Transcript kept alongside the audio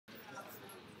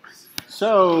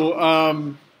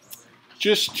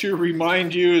Just to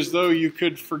remind you, as though you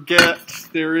could forget,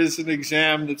 there is an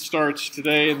exam that starts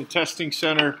today in the testing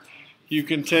center. You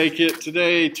can take it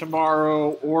today,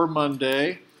 tomorrow, or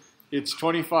Monday. It's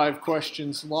 25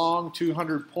 questions long,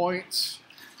 200 points.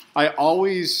 I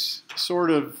always sort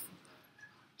of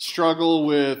struggle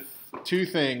with two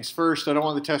things. First, I don't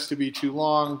want the test to be too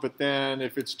long, but then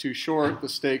if it's too short, the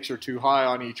stakes are too high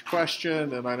on each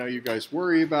question, and I know you guys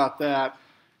worry about that.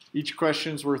 Each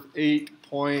question's worth 8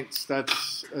 points.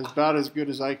 That's about as good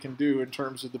as I can do in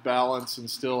terms of the balance and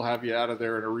still have you out of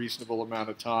there in a reasonable amount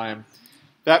of time.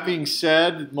 That being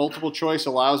said, multiple choice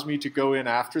allows me to go in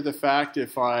after the fact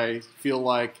if I feel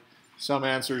like some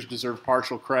answers deserve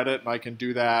partial credit, and I can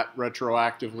do that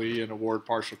retroactively and award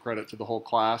partial credit to the whole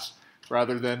class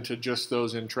rather than to just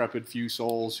those intrepid few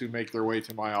souls who make their way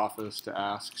to my office to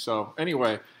ask. So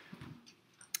anyway,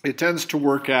 it tends to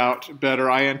work out better.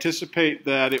 I anticipate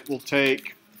that it will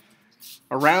take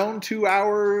around 2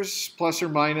 hours, plus or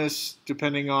minus,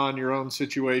 depending on your own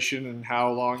situation and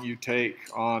how long you take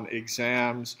on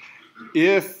exams.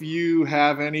 If you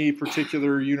have any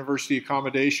particular university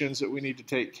accommodations that we need to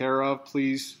take care of,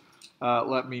 please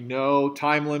let me know.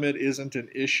 Time limit isn't an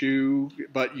issue,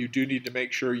 but you do need to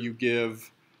make sure you give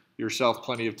yourself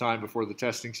plenty of time before the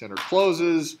testing center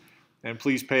closes. And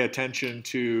please pay attention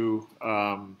to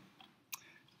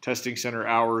testing center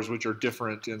hours, which are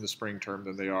different in the spring term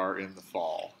than they are in the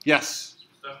fall. Yes?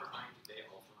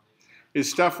 Is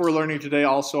stuff we're learning today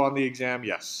also on the exam?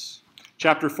 Yes.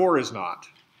 Chapter 4 is not.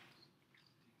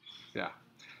 Yeah.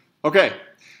 Okay.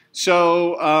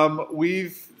 So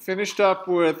we've finished up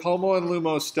with HOMO and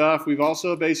LUMO stuff. We've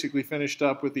also basically finished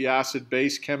up with the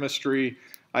acid-base chemistry.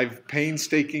 I've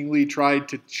painstakingly tried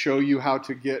to show you how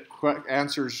to get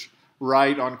answers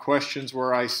right on questions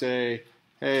where I say,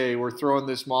 hey, we're throwing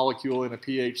this molecule in a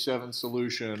pH 7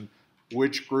 solution.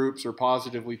 Which groups are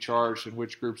positively charged and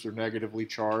which groups are negatively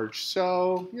charged?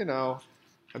 So, you know,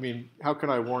 I mean, how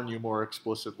can I warn you more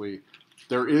explicitly?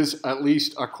 There is at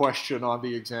least a question on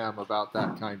the exam about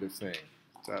that kind of thing.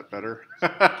 Is that better?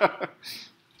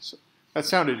 So,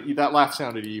 that laugh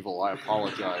sounded evil. I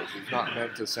apologize. It's not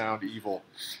meant to sound evil.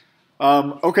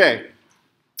 Okay.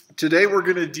 Today we're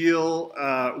going to deal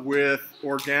with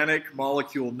organic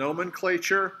molecule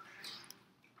nomenclature,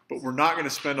 but we're not going to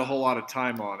spend a whole lot of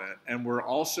time on it. And we're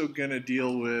also going to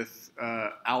deal with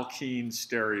alkene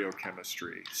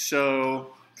stereochemistry.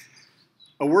 So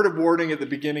a word of warning at the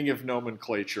beginning of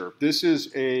nomenclature. This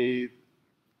is a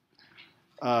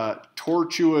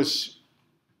tortuous,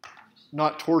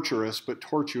 not torturous, but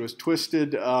tortuous,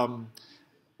 twisted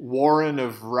warren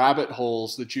of rabbit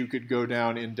holes that you could go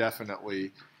down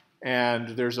indefinitely.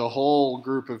 And there's a whole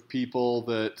group of people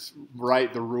that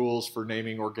write the rules for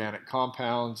naming organic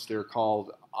compounds. They're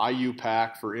called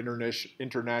IUPAC, for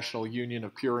International Union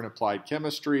of Pure and Applied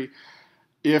Chemistry.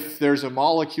 If there's a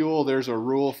molecule, there's a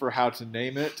rule for how to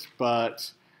name it,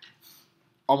 but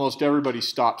almost everybody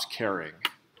stops caring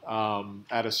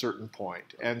at a certain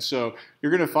point. And so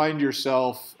you're going to find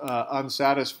yourself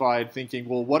unsatisfied thinking,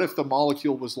 well, what if the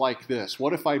molecule was like this?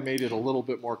 What if I made it a little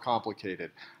bit more complicated?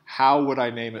 How would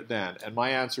I name it then? And my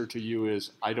answer to you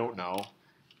is, I don't know,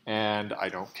 and I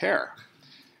don't care.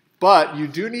 But you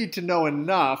do need to know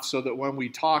enough so that when we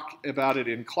talk about it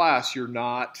in class, you're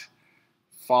not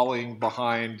falling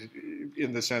behind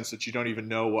in the sense that you don't even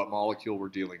know what molecule we're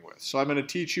dealing with. So I'm going to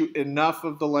teach you enough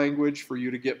of the language for you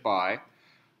to get by.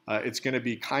 It's going to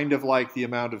be kind of like the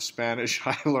amount of Spanish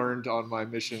I learned on my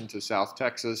mission to South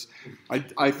Texas.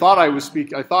 I thought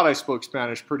I spoke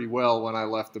Spanish pretty well when I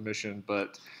left the mission,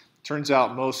 but turns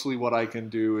out mostly what I can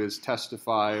do is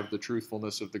testify of the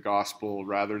truthfulness of the gospel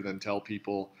rather than tell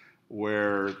people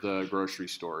where the grocery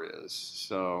store is.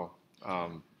 So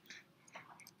I'm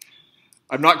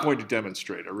not going to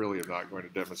demonstrate. I really am not going to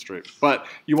demonstrate. But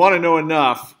you want to know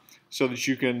enough so that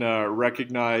you can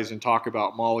recognize and talk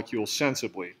about molecules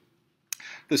sensibly.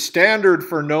 The standard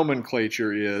for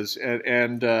nomenclature is,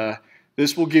 and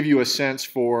this will give you a sense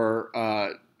for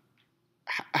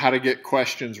how to get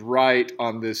questions right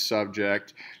on this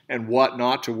subject and what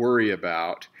not to worry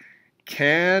about.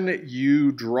 Can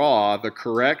you draw the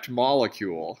correct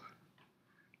molecule?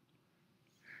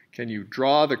 Can you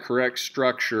draw the correct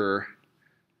structure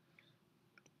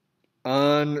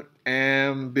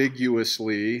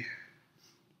unambiguously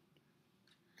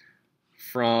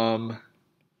from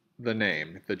the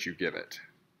name that you give it?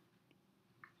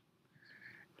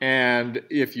 And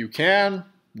if you can,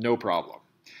 no problem.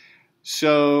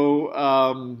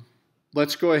 So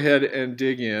let's go ahead and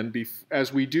dig in.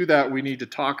 As we do that, we need to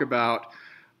talk about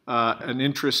an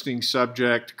interesting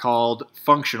subject called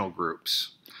functional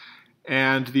groups.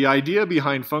 And the idea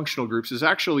behind functional groups is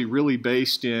actually really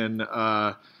based in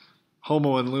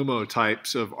homo and lumo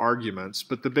types of arguments.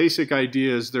 But the basic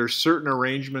idea is there's certain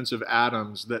arrangements of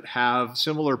atoms that have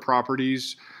similar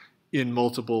properties in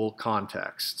multiple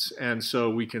contexts. And so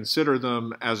we consider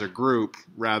them as a group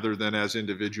rather than as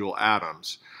individual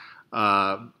atoms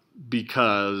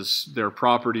because their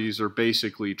properties are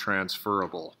basically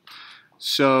transferable.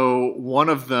 So one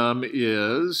of them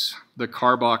is the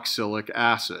carboxylic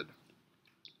acid.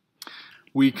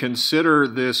 We consider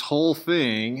this whole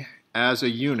thing as a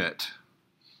unit.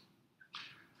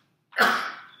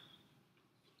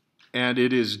 And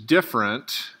it is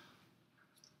different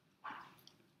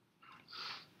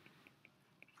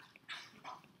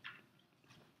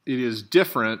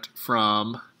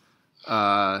from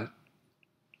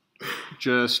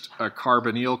just a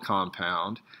carbonyl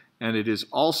compound, and it is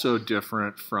also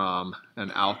different from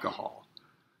an alcohol.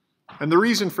 And the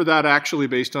reason for that, actually,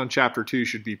 based on Chapter 2,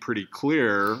 should be pretty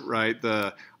clear, right?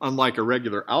 Unlike a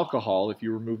regular alcohol, if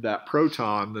you remove that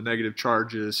proton, the negative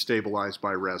charge is stabilized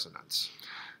by resonance.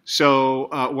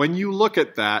 So when you look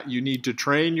at that, you need to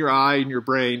train your eye and your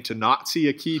brain to not see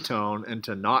a ketone and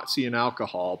to not see an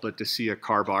alcohol, but to see a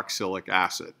carboxylic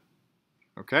acid.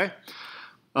 Okay?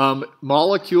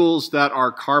 Molecules that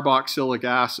are carboxylic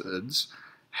acids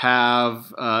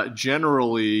have are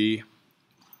generally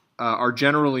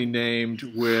named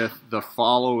with the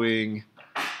following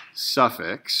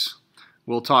suffix.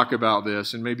 We'll talk about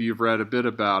this, and maybe you've read a bit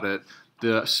about it.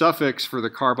 The suffix for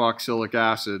the carboxylic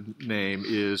acid name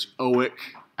is oic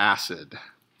acid.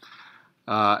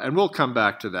 And we'll come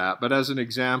back to that. But as an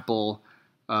example,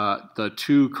 the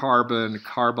 2-carbon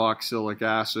carboxylic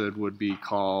acid would be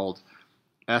called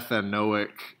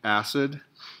ethanoic acid.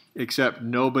 Except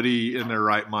nobody in their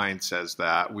right mind says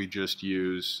that. We just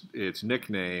use its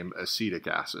nickname, acetic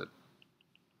acid.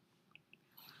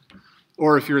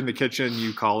 Or if you're in the kitchen,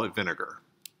 you call it vinegar,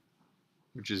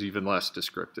 which is even less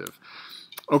descriptive.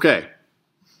 Okay,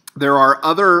 there are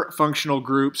other functional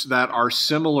groups that are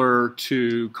similar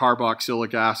to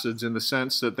carboxylic acids in the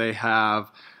sense that they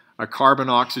have a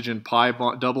carbon-oxygen pi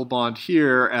double bond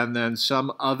here, and then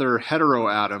some other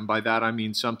heteroatom, by that I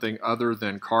mean something other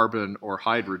than carbon or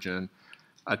hydrogen,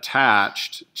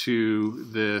 attached to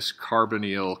this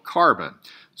carbonyl carbon.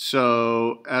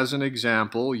 So as an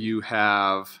example, you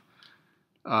have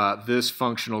this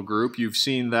functional group. You've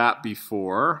seen that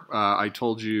before. I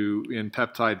told you in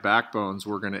peptide backbones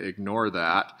we're going to ignore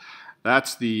that.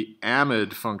 That's the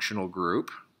amide functional group.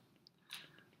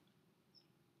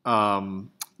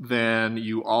 Then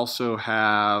you also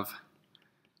have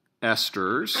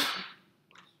esters.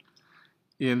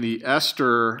 In the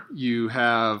ester, you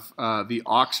have the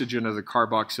oxygen of the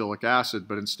carboxylic acid,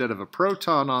 but instead of a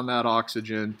proton on that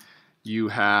oxygen, you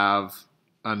have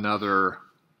another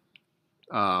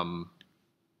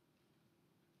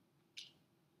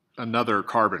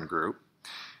carbon group.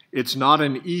 It's not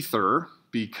an ether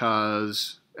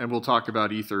because, and we'll talk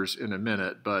about ethers in a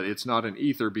minute, but it's not an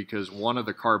ether because one of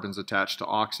the carbons attached to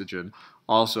oxygen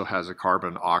also has a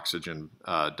carbon-oxygen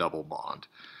double bond.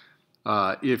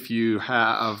 If you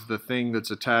have the thing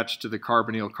that's attached to the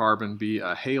carbonyl carbon be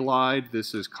a halide,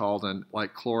 this is called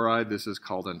like chloride, this is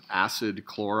called an acid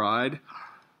chloride.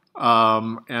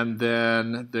 And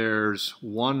then there's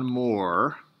one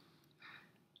more,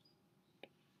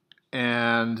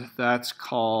 and that's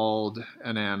called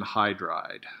an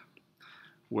anhydride,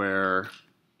 where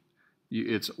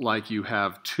it's like you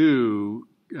have two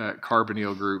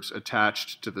carbonyl groups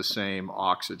attached to the same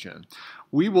oxygen.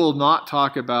 We will not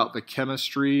talk about the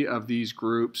chemistry of these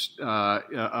groups,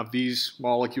 of these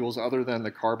molecules other than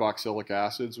the carboxylic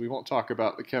acids. We won't talk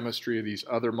about the chemistry of these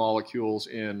other molecules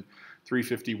in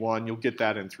 351. You'll get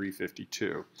that in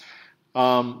 352.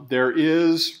 There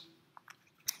is,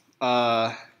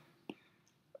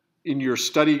 in your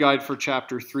study guide for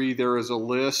Chapter 3, there is a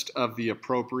list of the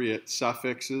appropriate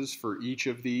suffixes for each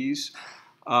of these.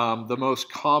 The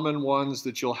most common ones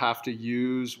that you'll have to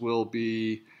use will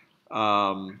be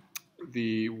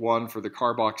the one for the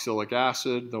carboxylic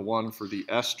acid, the one for the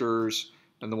esters,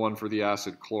 and the one for the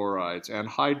acid chlorides. And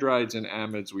hydrides and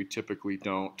amides we typically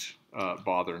don't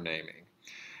bother naming.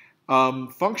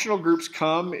 Functional groups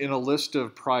come in a list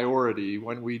of priority.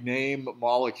 When we name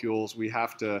molecules, we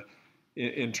have to,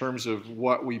 in terms of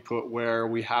what we put where,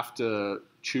 we have to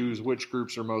choose which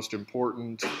groups are most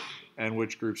important and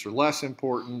which groups are less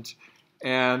important.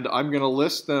 And I'm going to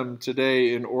list them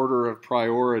today in order of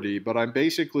priority, but I'm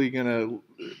basically going to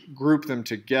group them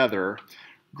together.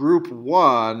 Group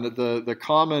 1, the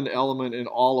common element in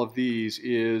all of these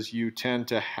is you tend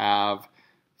to have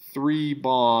 3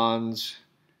 bonds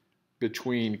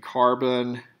between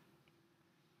carbon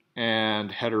and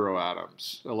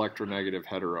heteroatoms, electronegative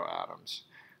heteroatoms.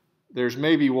 There's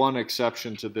maybe one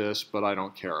exception to this, but I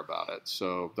don't care about it,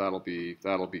 so that'll be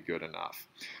good enough.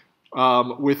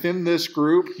 Within this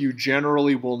group, you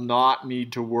generally will not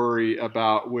need to worry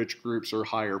about which groups are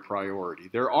higher priority.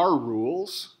 There are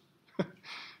rules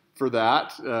for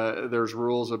that. There's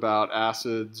rules about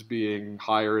acids being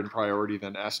higher in priority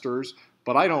than esters,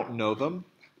 but I don't know them,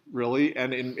 really.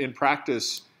 And in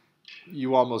practice,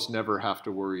 you almost never have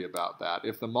to worry about that.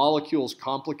 If the molecule's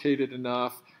complicated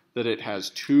enough that it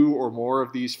has two or more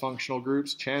of these functional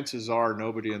groups, chances are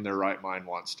nobody in their right mind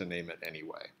wants to name it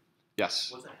anyway. Yes?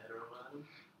 What's a heteroatom?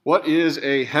 What is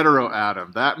a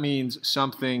heteroatom? That means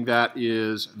something that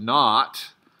is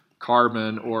not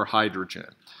carbon or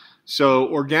hydrogen. So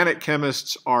organic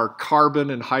chemists are carbon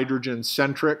and hydrogen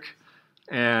centric,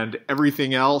 and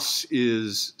everything else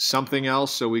is something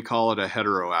else, so we call it a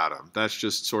heteroatom. That's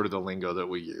just sort of the lingo that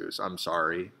we use. I'm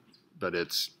sorry, but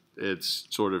it's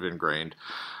sort of ingrained.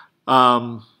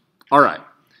 All right,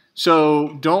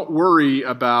 so don't worry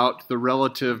about the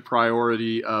relative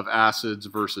priority of acids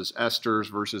versus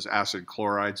esters versus acid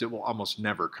chlorides. It will almost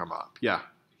never come up. Yeah?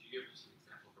 Could you give us an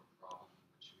example of a problem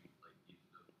which we use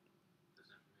this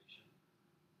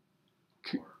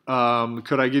information?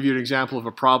 Could I give you an example of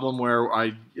a problem where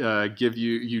I give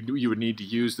you would need to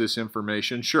use this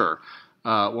information? Sure.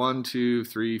 1, 2,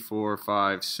 3, 4,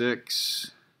 5,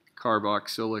 6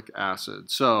 carboxylic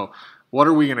acid. So what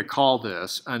are we going to call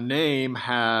this? A name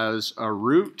has a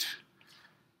root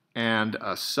and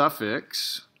a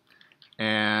suffix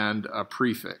and a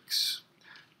prefix.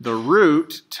 The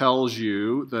root tells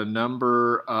you the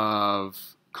number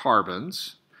of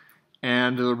carbons,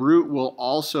 and the root will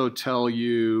also tell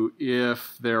you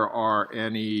if there are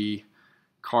any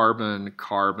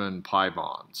carbon-carbon pi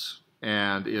bonds,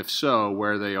 and if so,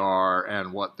 where they are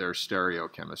and what their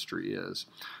stereochemistry is.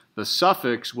 The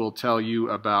suffix will tell you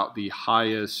about the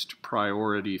highest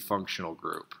priority functional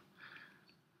group.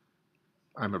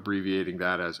 I'm abbreviating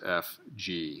that as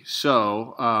FG.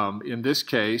 So in this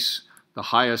case, the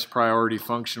highest priority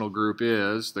functional group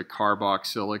is the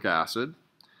carboxylic acid.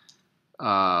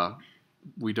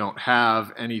 We don't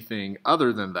have anything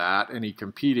other than that, any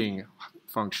competing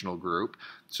functional group.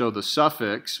 So the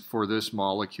suffix for this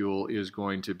molecule is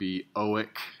going to be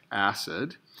oic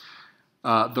acid.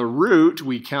 The root,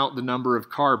 we count the number of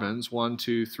carbons, 1,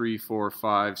 2, 3, 4,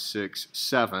 5, 6,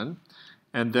 7.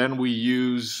 And then we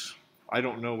use, I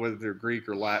don't know whether they're Greek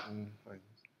or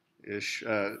Latin-ish.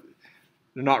 They're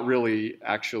not really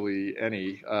actually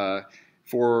any.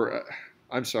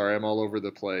 I'm sorry, I'm all over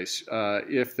the place.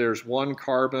 If there's 1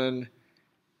 carbon,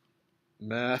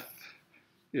 meth.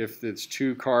 If it's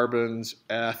 2 carbons,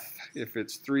 eth. If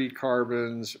it's 3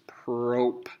 carbons,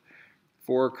 prop.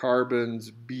 4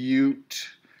 carbons, bute.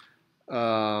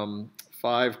 5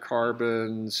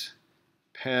 carbons,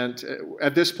 pent.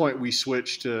 At this point, we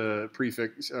switch to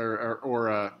prefix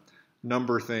or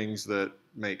number things that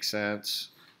make sense.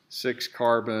 6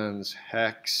 carbons,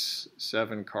 hex.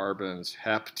 7 carbons,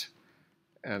 hept,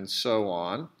 and so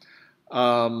on.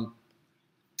 So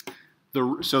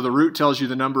the root tells you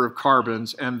the number of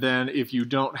carbons, and then if you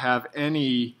don't have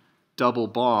any double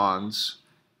bonds,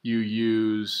 you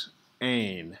use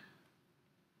ane.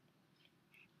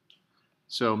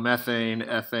 So methane,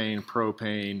 ethane,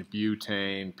 propane,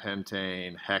 butane,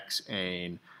 pentane,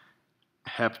 hexane,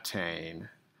 heptane.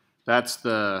 That's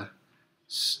the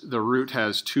root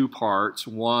has 2 parts.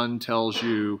 One tells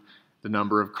you the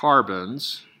number of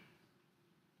carbons,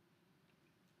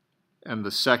 and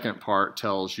the second part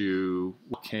tells you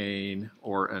alkane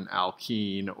or an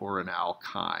alkene or an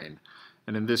alkyne.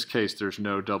 And in this case, there's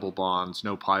no double bonds,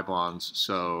 no pi bonds,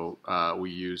 so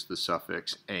we use the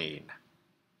suffix ane.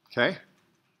 Okay?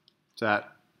 Is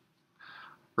that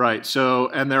right? So,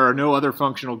 and there are no other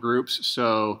functional groups,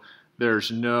 so there's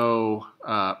no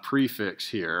prefix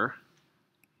here.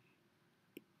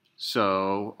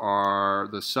 So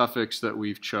the suffix that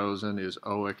we've chosen is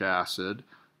oic acid.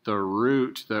 The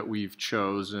root that we've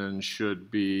chosen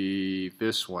should be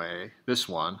this one,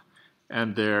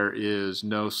 and there is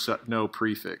no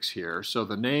prefix here. So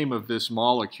the name of this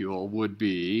molecule would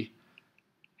be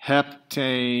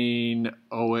heptane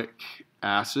oic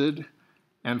acid,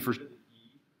 and for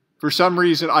some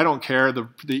reason, I don't care, the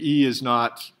E is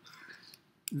not,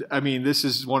 I mean, this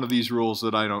is one of these rules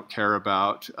that I don't care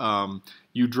about.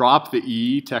 You drop the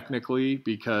E technically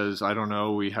because, I don't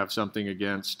know, we have something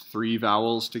against 3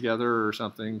 vowels together or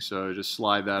something, so just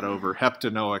slide that over,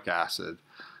 heptanoic acid.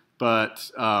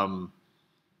 But I'm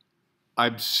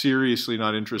seriously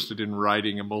not interested in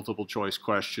writing a multiple choice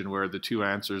question where the 2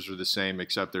 answers are the same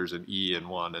except there's an E in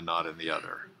one and not in the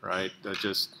other, right? That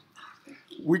just,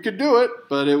 We could do it,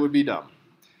 but it would be dumb.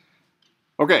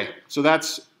 Okay, so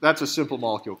that's a simple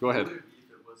molecule. Go ahead. If it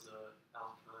was a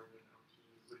alkyne and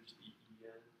alkene, would it just be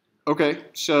EN? Okay,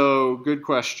 so good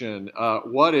question.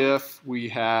 What if we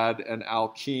had an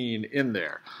alkene in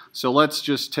there? So let's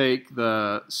just take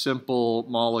the simple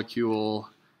molecule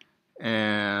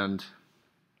and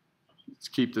let's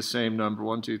keep the same number,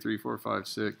 1, 2, 3, 4, 5,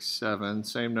 6, 7,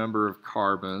 same number of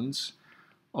carbons.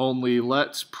 Only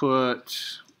let's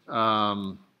put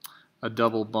a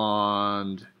double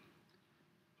bond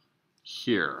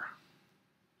here.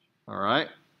 All right.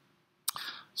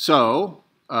 So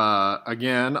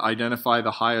again, identify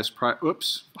the highest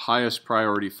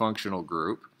priority functional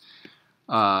group,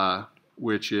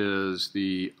 which is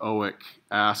the oic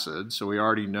acid. So we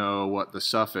already know what the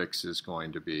suffix is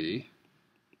going to be,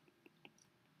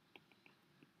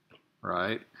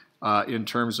 right? In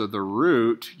terms of the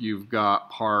root, you've got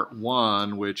part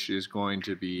 1, which is going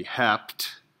to be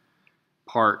hept.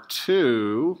 Part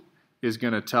 2 is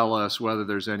going to tell us whether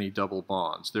there's any double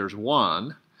bonds. There's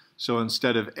one, so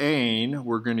instead of ane,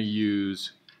 we're going to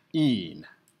use ene.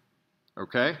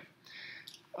 Okay?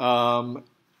 Other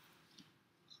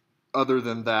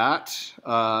than that,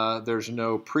 there's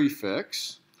no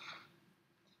prefix.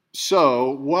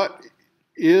 So what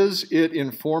is it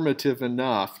informative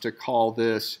enough to call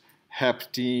this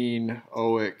heptene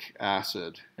oic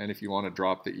acid? And if you want to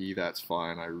drop the E, that's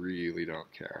fine. I really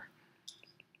don't care.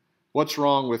 What's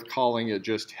wrong with calling it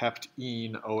just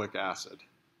heptene oic acid?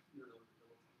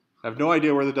 I have no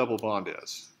idea where the double bond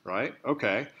is, right?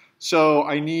 Okay. So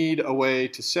I need a way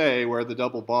to say where the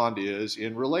double bond is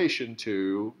in relation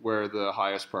to where the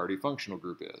highest priority functional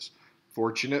group is.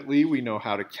 Fortunately, we know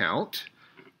how to count.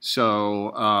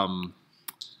 So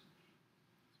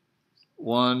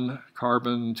 1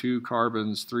 carbon, 2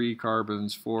 carbons, 3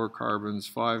 carbons, 4 carbons,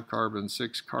 5 carbons,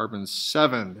 6 carbons,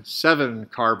 7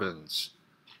 carbons.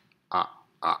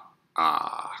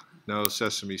 No,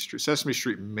 Sesame Street. Sesame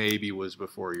Street maybe was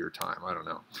before your time. I don't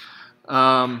know.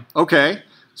 Okay,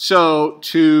 so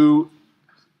to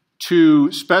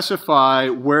specify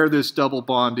where this double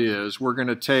bond is, we're going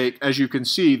to take, as you can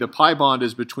see, the pi bond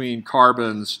is between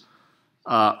carbons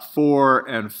 4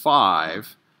 and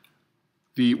 5.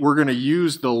 We're going to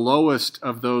use the lowest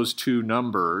of those two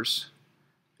numbers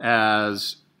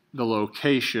as the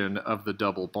location of the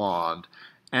double bond,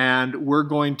 and we're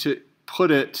going to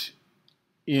put it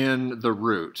in the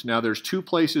root. Now there's 2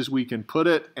 places we can put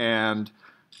it, and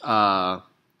so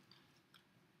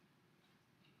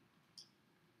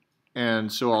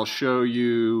I'll show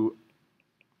you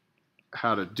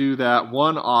how to do that.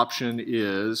 One option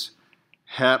is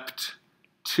hept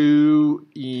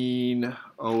 2-ene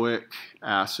oic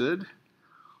acid,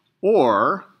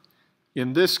 or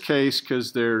in this case,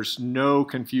 because there's no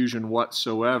confusion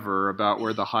whatsoever about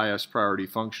where the highest priority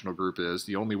functional group is,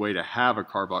 the only way to have a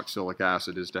carboxylic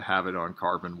acid is to have it on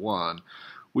carbon 1.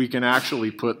 We can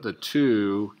actually put the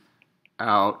 2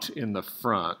 out in the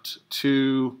front.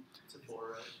 2.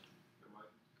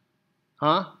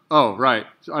 Huh? Oh, right.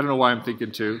 I don't know why I'm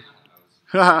thinking 2.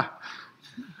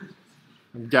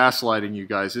 I'm gaslighting you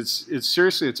guys. It's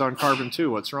seriously, it's on carbon 2.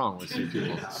 What's wrong with you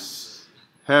people?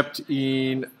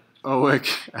 Heptene oic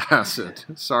acid.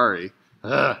 Sorry.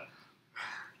 Ugh.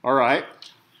 All right.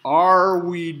 Are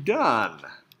we done?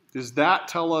 Does that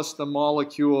tell us the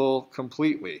molecule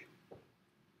completely?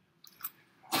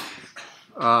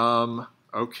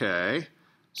 Okay.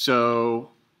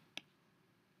 So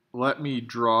let me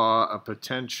draw a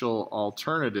potential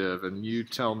alternative, and you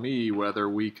tell me whether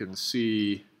we can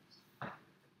see,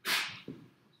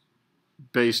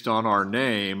 based on our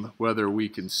name, whether we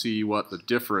can see what the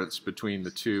difference between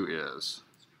the two is.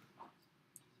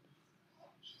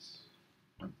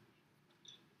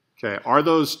 Okay, are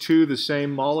those two the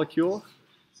same molecule?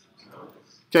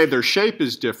 Okay, their shape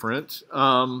is different.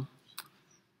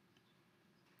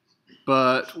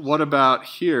 But what about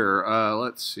here?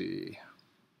 Let's see.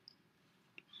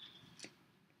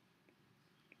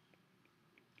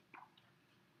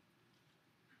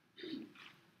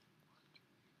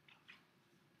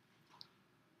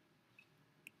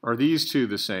 Are these two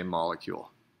the same molecule?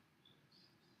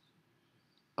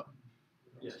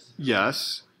 Yes.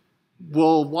 Yes.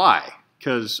 Well, why?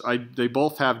 Because they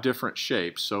both have different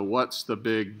shapes. So what's the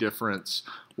big difference?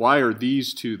 Why are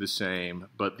these two the same,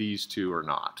 but these two are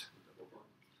not?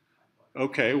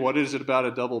 Okay, what is it about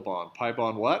a double bond? Pi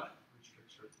bond what?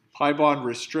 Pi bond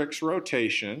restricts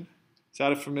rotation. Is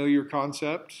that a familiar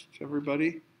concept to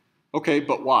everybody? Okay,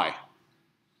 but why?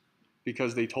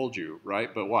 Because they told you,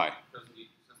 right? But why? Since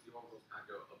the orbitals kind of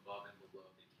go above and below,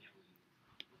 they can't really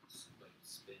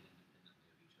spin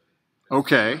independently of each other.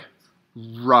 Okay.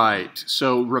 Right.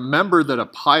 So remember that a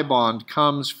pi bond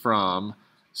comes from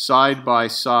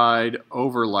side-by-side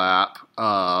overlap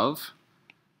of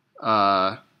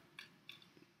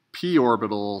p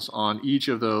orbitals on each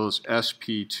of those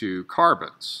sp2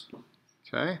 carbons.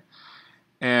 Okay?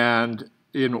 And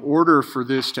in order for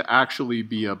this to actually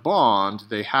be a bond,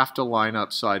 they have to line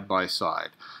up side by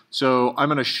side. So I'm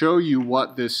going to show you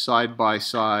what this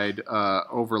side-by-side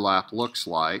overlap looks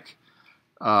like.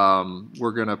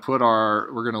 We're going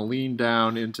to lean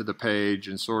down into the page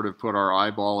and sort of put our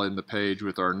eyeball in the page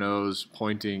with our nose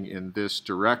pointing in this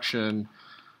direction.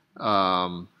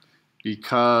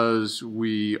 Because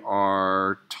we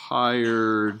are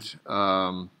tired,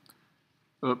 and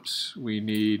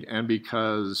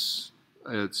because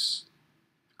it's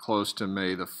close to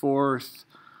May the 4th,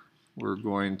 we're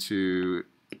going to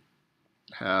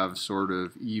have sort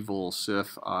of evil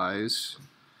Sith eyes.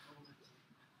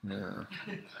 Yeah.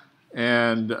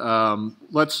 And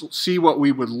let's see what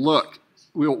we would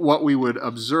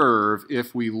observe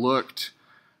if we looked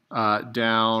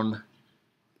down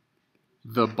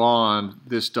the bond,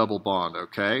 this double bond,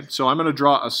 okay? So I'm going to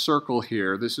draw a circle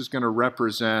here. This is going to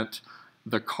represent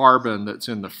the carbon that's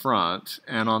in the front,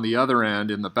 and on the other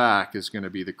end in the back is going to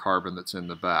be the carbon that's in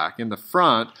the back. In the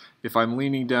front, if I'm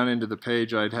leaning down into the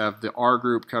page, I'd have the R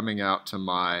group coming out to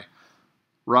my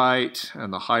right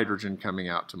and the hydrogen coming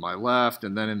out to my left,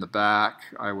 and then in the back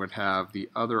I would have the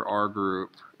other R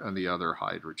group and the other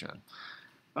hydrogen.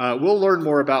 We'll learn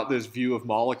more about this view of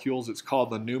molecules. It's called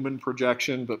the Newman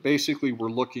projection, but basically we're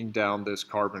looking down this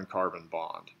carbon-carbon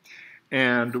bond.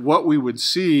 And what we would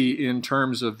see in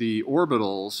terms of the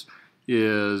orbitals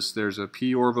is there's a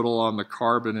p orbital on the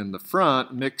carbon in the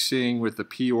front mixing with the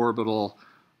p orbital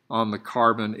on the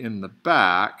carbon in the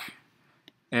back,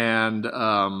 and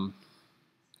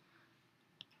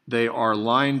they are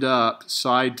lined up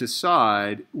side to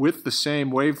side with the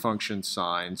same wave function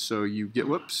sign, so you get,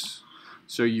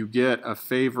 so you get a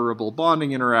favorable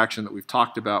bonding interaction that we've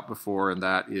talked about before, and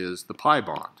that is the pi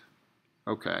bond.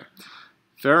 Okay,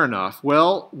 fair enough.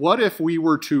 Well, what if we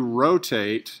were to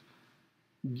rotate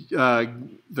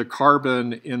the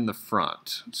carbon in the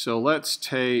front? So let's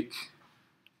take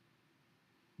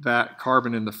that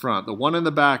carbon in the front. The one in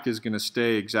the back is going to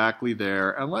stay exactly there,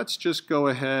 and let's just go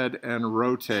ahead and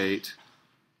rotate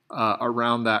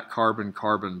around that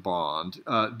carbon-carbon bond.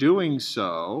 Doing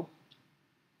so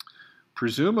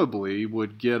presumably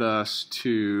would get us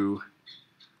to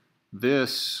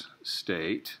this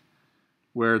state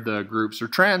where the groups are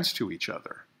trans to each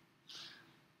other.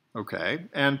 Okay,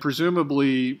 and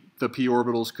presumably the p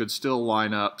orbitals could still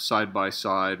line up side by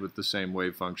side with the same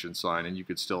wave function sign, and you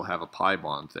could still have a pi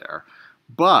bond there.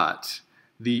 But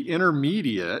the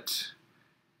intermediate,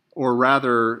 or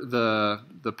rather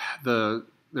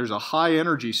there's a high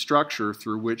energy structure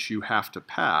through which you have to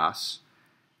pass,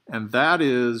 and that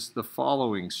is the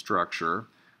following structure,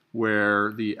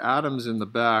 where the atoms in the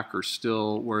back are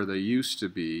still where they used to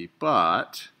be,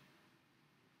 but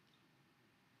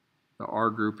the R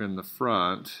group in the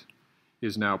front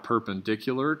is now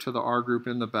perpendicular to the R group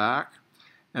in the back.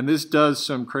 And this does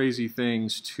some crazy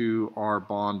things to our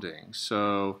bonding.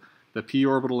 So the p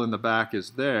orbital in the back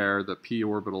is there, the p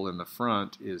orbital in the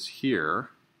front is here.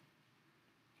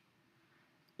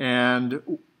 And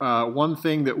one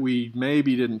thing that we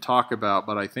maybe didn't talk about,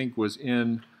 but I think was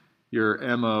in your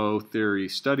MO theory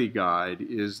study guide,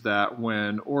 is that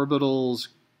when orbitals,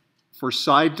 for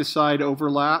side-to-side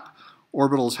overlap,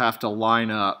 orbitals have to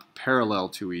line up parallel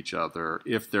to each other.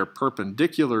 If they're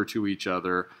perpendicular to each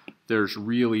other, there's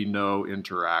really no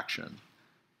interaction.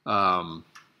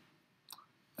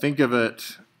 Think of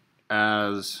it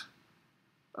as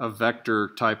a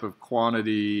vector type of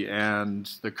quantity, and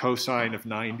the cosine of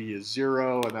 90 is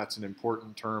 0, and that's an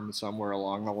important term somewhere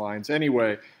along the lines.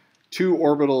 Anyway, two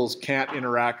orbitals can't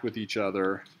interact with each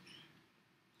other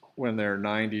when they're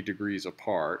 90 degrees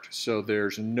apart, so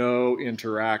there's no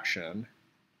interaction,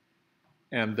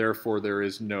 and therefore there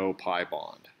is no pi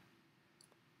bond.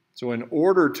 So in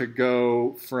order to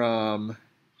go from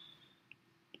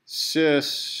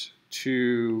cis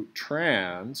to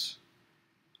trans,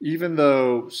 even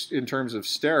though in terms of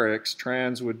sterics,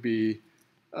 trans would be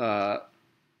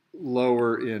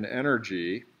lower in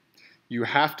energy, you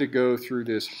have to go through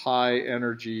this high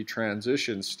energy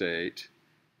transition state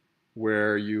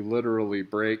where you literally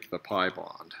break the pi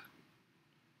bond.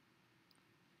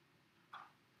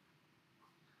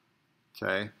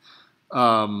 Okay.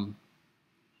 I'm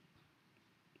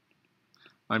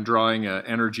drawing an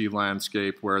energy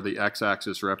landscape where the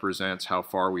x-axis represents how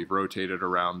far we've rotated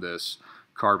around this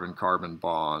carbon-carbon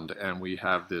bond, and we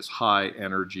have this high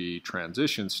energy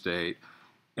transition state.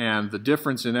 And the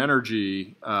difference in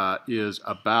energy is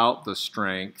about the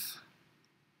strength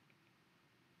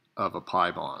of a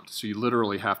pi bond. So you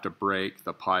literally have to break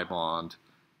the pi bond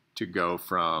to go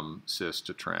from cis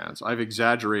to trans. I've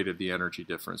exaggerated the energy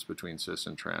difference between cis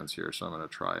and trans here, so I'm going to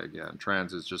try again.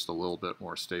 Trans is just a little bit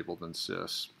more stable than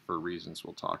cis for reasons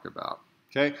we'll talk about.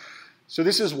 Okay, so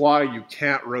this is why you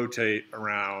can't rotate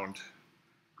around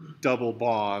double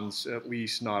bonds, at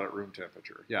least not at room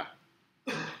temperature. Yeah?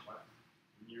 When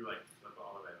you like flip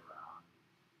all the way around,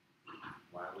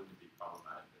 why wouldn't it be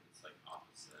problematic if it's like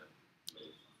opposite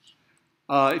wave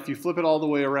function? If you flip it all the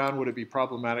way around, would it be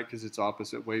problematic because it's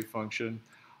opposite wave function?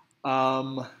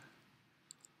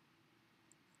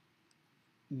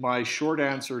 My short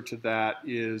answer to that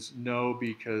is no,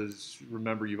 because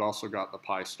remember, you've also got the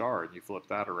pi star, and you flip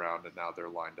that around, and now they're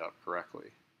lined up correctly.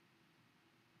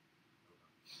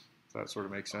 Does that sort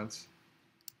of make sense?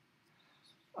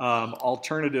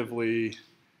 Alternatively,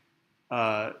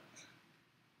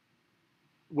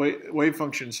 wave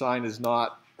function sign is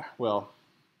not, well,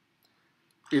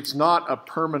 it's not a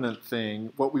permanent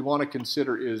thing. What we want to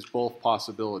consider is both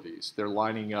possibilities. They're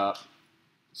lining up,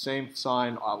 same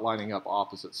sign lining up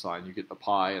opposite sign. You get the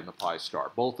pi and the pi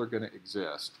star. Both are going to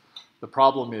exist. The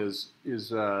problem is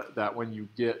that when you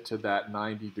get to that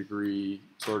 90-degree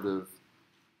sort of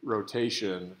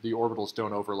rotation, the orbitals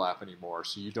don't overlap anymore.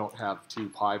 So you don't have two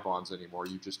pi bonds anymore.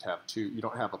 You just have two. You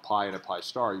don't have a pi and a pi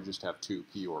star. You just have two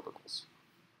p orbitals.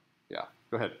 Yeah,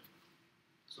 go ahead.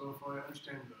 So if I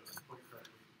understand the point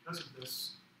correctly, because of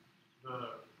this,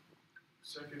 the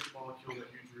second molecule that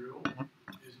you drew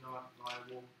is not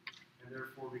viable, and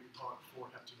therefore we can call it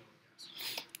 4-heptanoic acid.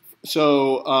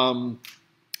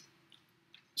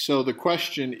 So the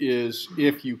question is,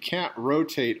 if you can't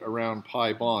rotate around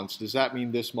pi bonds, does that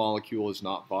mean this molecule is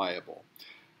not viable?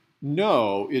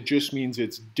 No, it just means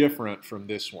it's different from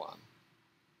this one.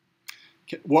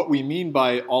 What we mean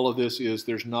by all of this is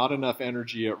there's not enough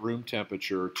energy at room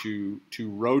temperature to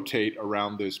rotate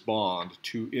around this bond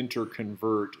to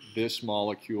interconvert this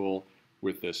molecule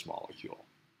with this molecule.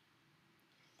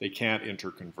 They can't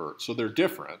interconvert, so they're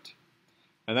different.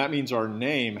 And that means our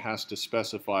name has to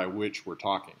specify which we're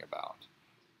talking about.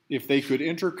 If they could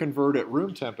interconvert at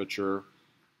room temperature,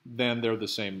 then they're the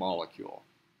same molecule.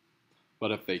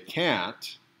 But if they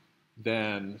can't,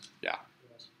 then, yeah,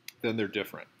 then they're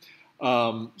different.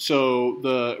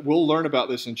 We'll learn about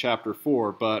this in chapter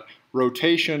 4, but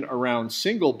rotation around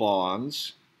single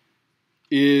bonds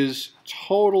is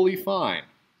totally fine.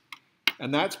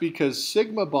 And that's because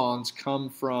sigma bonds come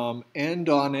from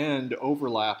end-on-end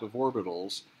overlap of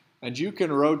orbitals, and you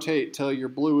can rotate till you're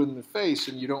blue in the face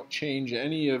and you don't change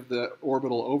any of the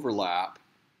orbital overlap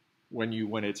when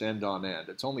it's end-on-end.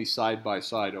 It's only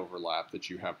side-by-side overlap that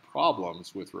you have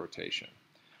problems with rotation.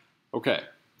 Okay,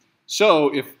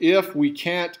 so if we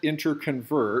can't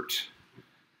interconvert,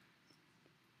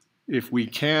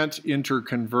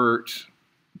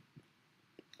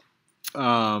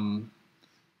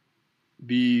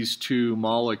 these two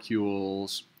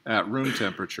molecules at room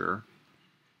temperature,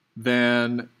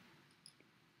 then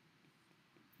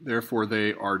therefore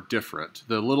they are different.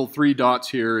 The little 3 dots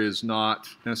here is not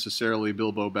necessarily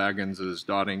Bilbo Baggins's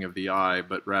dotting of the I,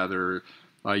 but rather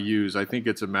I think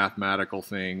it's a mathematical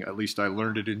thing. At least I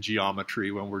learned it in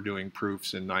geometry when we're doing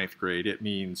proofs in 9th grade. It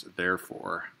means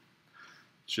therefore.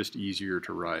 It's just easier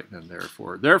to write than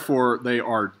therefore. Therefore, they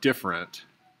are different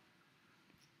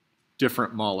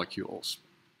molecules.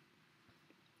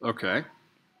 Okay.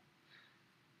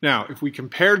 Now, if we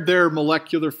compared their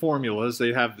molecular formulas,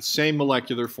 they have the same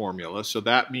molecular formula, so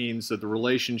that means that the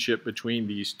relationship between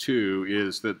these two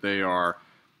is that they are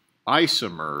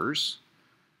isomers.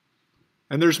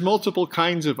 And there's multiple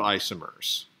kinds of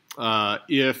isomers.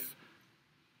 If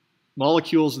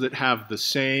molecules that have the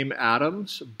same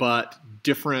atoms but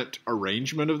different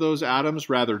arrangement of those atoms,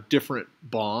 rather different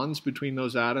bonds between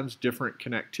those atoms, different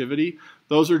connectivity,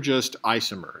 those are just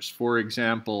isomers. For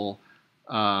example,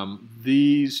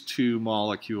 these two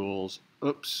molecules,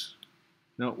 these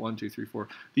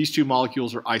two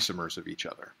molecules are isomers of each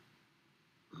other.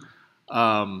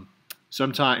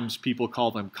 Sometimes people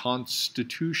call them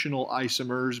constitutional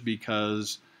isomers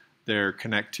because their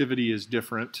connectivity is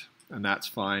different, and that's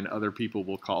fine. Other people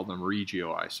will call them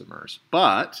regioisomers.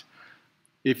 But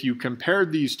if you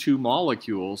compared these two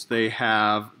molecules, they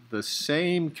have the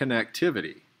same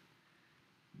connectivity.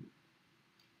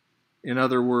 In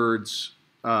other words,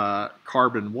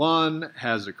 carbon 1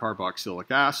 has a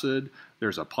carboxylic acid.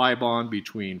 There's a pi bond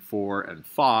between 4 and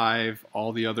 5.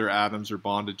 All the other atoms are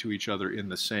bonded to each other in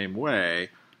the same way,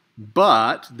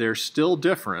 but they're still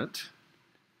different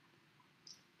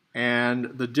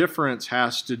And the difference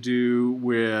has to do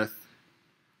with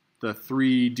the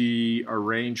 3D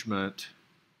arrangement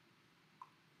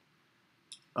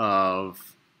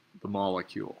of the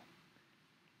molecule.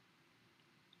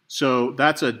 So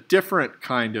that's a different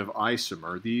kind of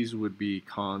isomer. These would be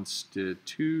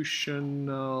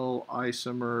constitutional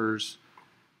isomers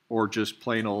or just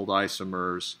plain old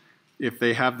isomers. If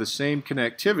they have the same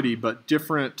connectivity but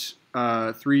different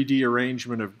 3D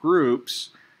arrangement of groups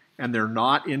and they're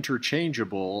not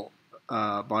interchangeable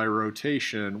by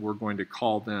rotation, we're going to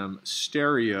call them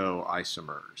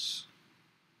stereoisomers.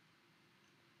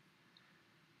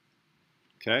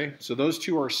 Okay, so those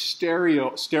two are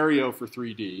stereo for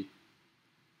 3D,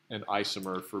 and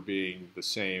isomer for being the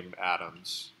same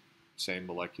atoms, same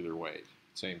molecular weight,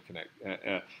 same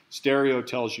stereo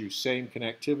tells you same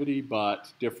connectivity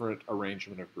but different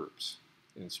arrangement of groups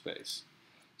in space.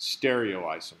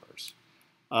 Stereoisomers.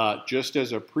 Just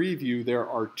as a preview, there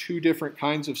are two different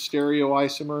kinds of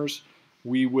stereoisomers.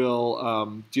 We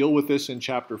will deal with this in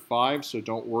Chapter 5, so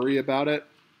don't worry about it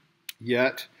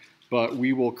yet. But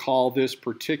we will call this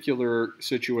particular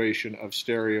situation of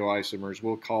stereoisomers,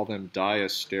 we'll call them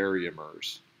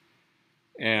diastereomers.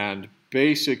 And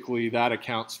basically that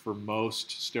accounts for most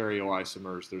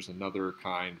stereoisomers. There's another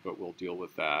kind, but we'll deal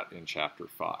with that in Chapter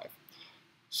 5.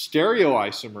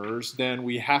 Stereoisomers, then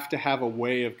we have to have a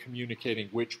way of communicating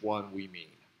which one we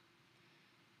mean.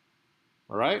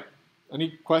 All right?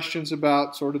 Any questions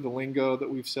about sort of the lingo that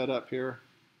we've set up here?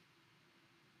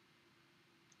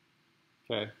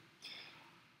 Okay.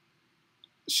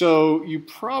 So you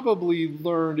probably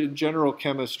learned in general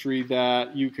chemistry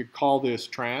that you could call this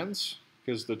trans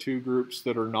because the two groups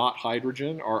that are not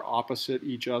hydrogen are opposite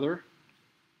each other.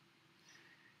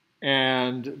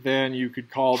 And then you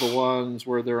could call the ones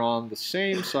where they're on the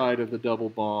same side of the double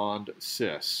bond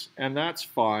cis. And that's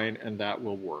fine, and that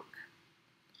will work.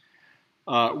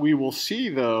 We will see,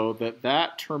 though, that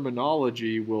that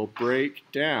terminology will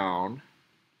break down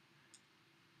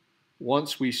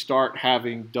once we start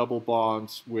having double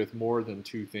bonds with more than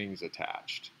two things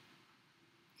attached.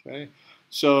 Okay?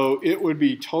 So it would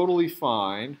be totally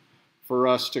fine for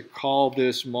us to call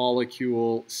this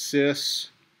molecule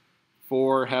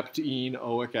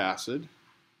cis-4-heptene-oic acid.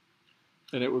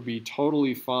 And it would be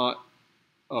totally fine.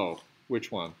 Oh,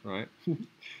 which one, right?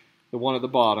 The one at the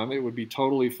bottom. It would be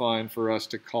totally fine for us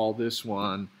to call this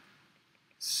one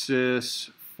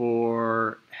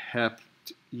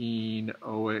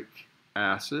cis-4-heptene-oic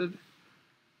acid.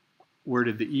 Where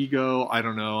did the E go? I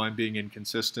don't know. I'm being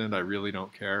inconsistent. I really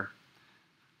don't care.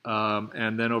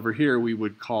 And then over here we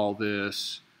would call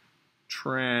this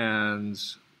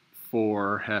trans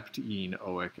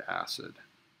 4-heptene-oic acid.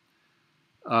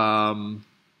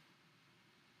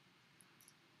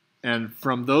 And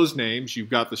from those names, you've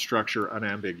got the structure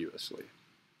unambiguously.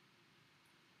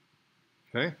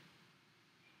 Okay?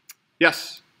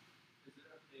 Yes? Is it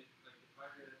okay, like if I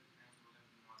read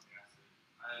trans-4-heptene-oic acid,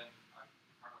 I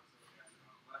carboxylic acid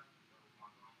on the left, double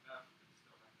bond on the left, and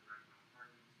still have the right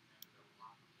amount of carbons and the double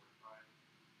bond for 45.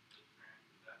 The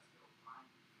trans, is that still fine?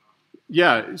 No.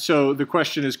 Yeah, so the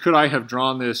question is, could I have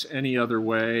drawn this any other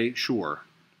way? Sure.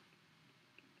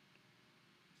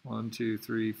 1, 2,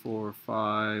 3, 4,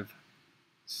 5,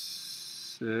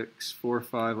 6, 4,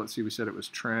 5. Let's see, we said it was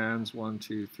trans. 1,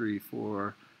 2, 3,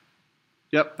 4.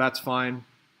 Yep, that's fine.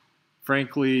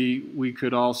 Frankly, we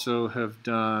could also have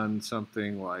done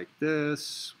something like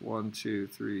this. 1, 2,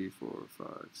 3, 4,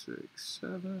 5, 6,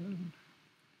 7.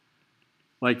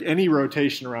 Like any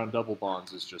rotation around double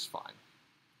bonds is just fine.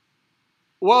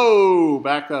 Whoa,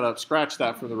 back that up. Scratch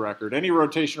that from the record. Any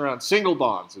rotation around single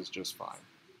bonds is just fine.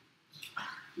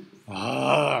 Do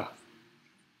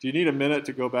you need a minute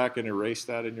to go back and erase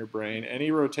that in your brain?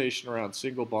 Any rotation around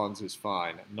single bonds is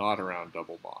fine, not around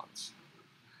double bonds.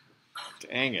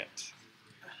 Dang it.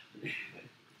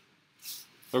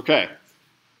 Okay.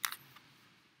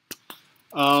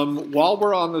 While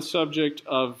we're on the subject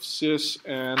of cis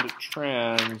and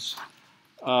trans,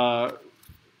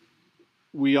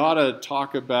 we ought to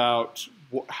talk about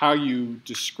how you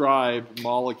describe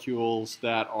molecules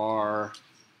that are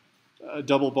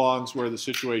double bonds where the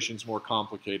situation's more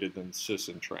complicated than cis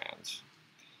and trans.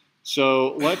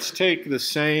 So let's take the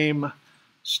same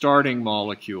starting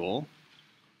molecule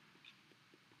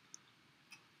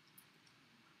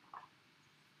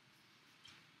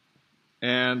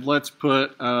and let's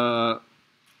put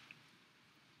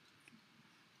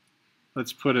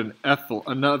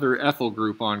another ethyl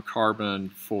group on carbon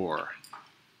 4.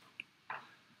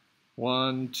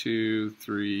 1, 2,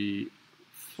 3,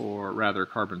 4, rather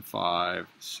carbon 5,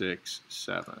 6,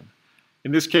 7.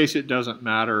 In this case, it doesn't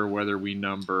matter whether we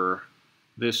number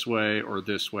this way or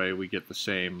this way, we get the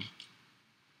same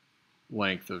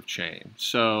length of chain.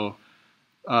 So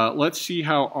let's see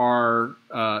how our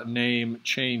name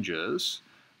changes.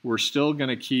 We're still going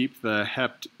to keep the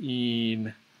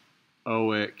heptene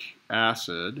oic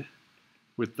acid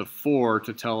with the 4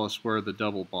 to tell us where the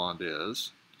double bond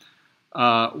is.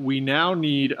 We now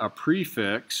need a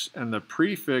prefix, and the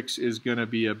prefix is going to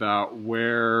be about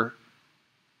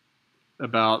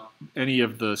any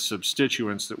of the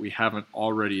substituents that we haven't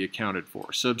already accounted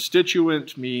for.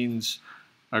 Substituent means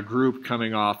a group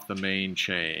coming off the main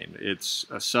chain.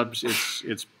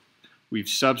 We've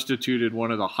substituted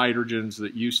one of the hydrogens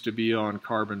that used to be on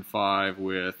carbon 5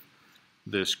 with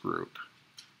this group.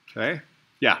 Okay?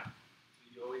 Yeah.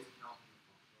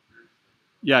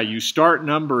 Yeah, you start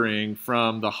numbering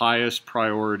from the highest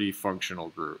priority functional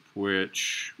group,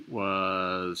 which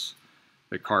was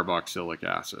the carboxylic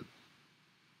acid.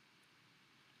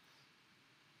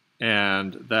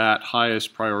 And that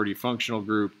highest priority functional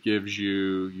group gives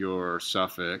you your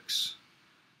suffix.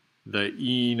 The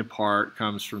ene part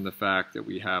comes from the fact that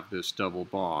we have this double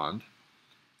bond,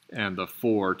 and the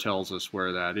 4 tells us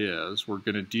where that is. We're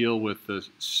going to deal with the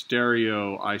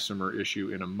stereoisomer issue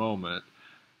in a moment.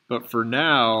 But for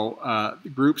now, the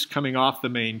groups coming off the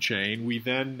main chain, we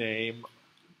then name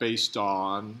based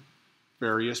on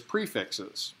various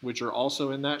prefixes, which are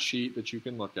also in that sheet that you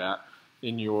can look at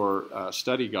in your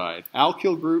study guide.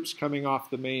 Alkyl groups coming off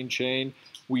the main chain,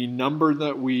 we number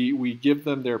that, we give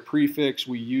them their prefix,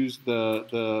 we use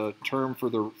the term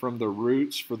from the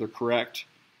roots for the correct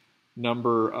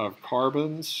number of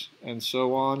carbons and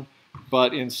so on.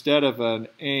 But instead of an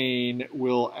ane,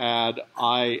 we'll add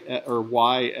I or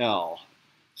YL.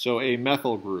 So a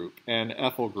methyl group, an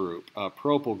ethyl group, a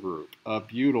propyl group, a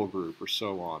butyl group, or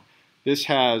so on. This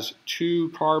has 2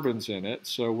 carbons in it,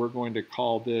 so we're going to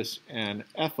call this an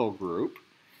ethyl group.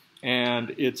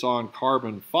 And it's on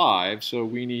carbon 5, so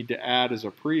we need to add as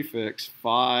a prefix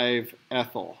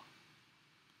 5-ethyl.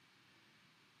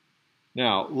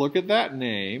 Now, look at that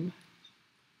name,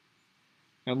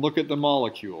 and look at the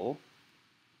molecule.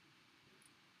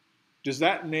 Does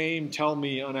that name tell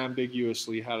me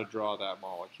unambiguously how to draw that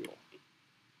molecule?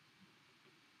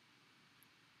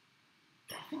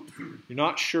 You're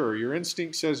not sure. Your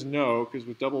instinct says no, because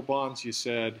with double bonds you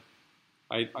said,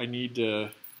 I need to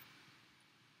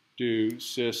do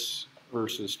cis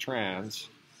versus trans.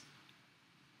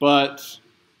 But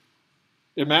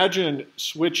imagine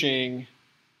switching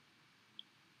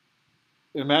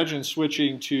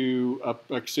to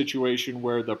a situation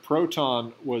where the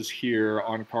proton was here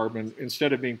on carbon.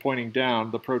 Instead of being pointing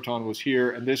down, the proton was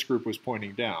here and this group was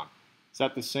pointing down. Is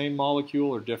that the same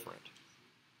molecule or different?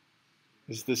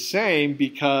 It's the same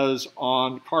because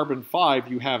on carbon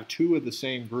 5 you have 2 of the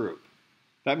same group.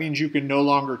 That means you can no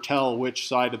longer tell which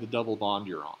side of the double bond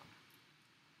you're on.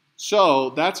 So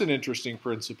that's an interesting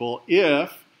principle.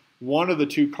 If one of the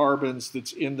 2 carbons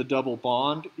that's in the double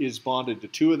bond is bonded to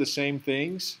 2 of the same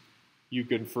things, you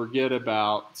can forget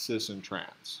about cis and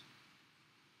trans.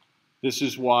 This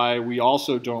is why we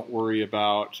also don't worry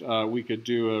about, we could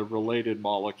do a related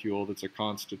molecule that's a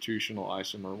constitutional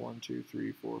isomer, 1, 2,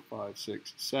 3, 4, 5,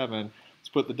 6, 7. Let's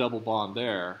put the double bond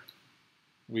there.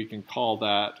 We can call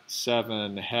that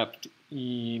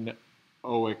 7-heptene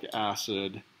oic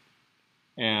acid.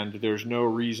 And there's no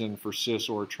reason for cis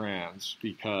or trans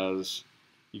because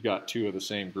you got 2 of the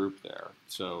same group there.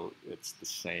 So it's the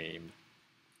same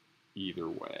either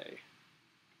way.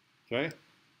 Okay?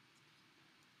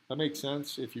 That makes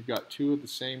sense. If you've got 2 of the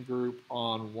same group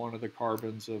on one of the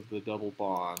carbons of the double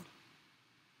bond,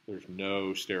 there's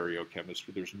no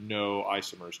stereochemistry. There's no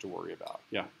isomers to worry about.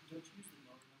 Yeah? Don't you use the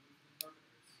lower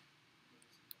number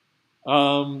for the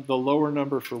carbon? The lower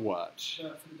number for what? For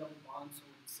the double bond, so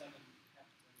it's 7 heptene.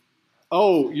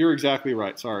 Oh, you're exactly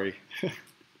right. Sorry.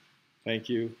 Thank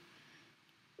you.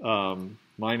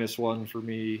 -1 for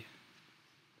me.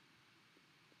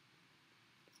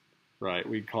 Right,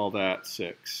 we'd call that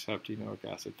 6, heptenoic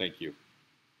acid. Thank you.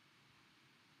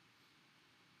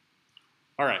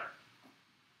 All right.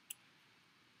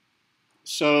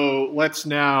 So let's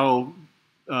now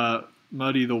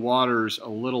muddy the waters a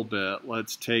little bit.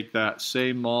 Let's take that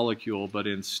same molecule, but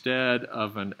instead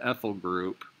of an ethyl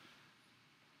group,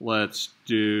 let's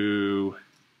do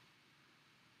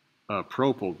a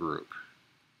propyl group.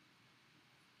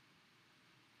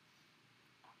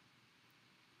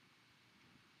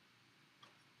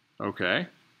 Okay,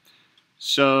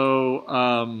 so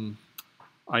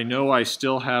I know I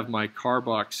still have my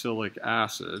carboxylic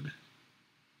acid.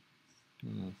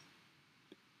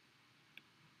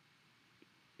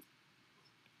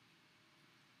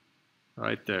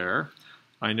 Right there.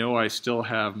 I know I still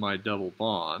have my double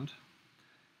bond.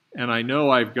 And I know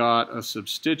I've got a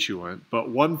substituent, but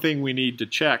one thing we need to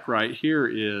check right here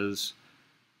is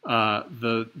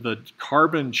the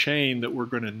carbon chain that we're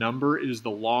going to number is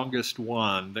the longest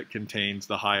one that contains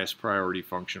the highest priority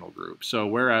functional group. So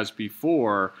whereas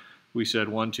before we said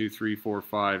 1, 2, 3, 4,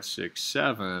 5, 6,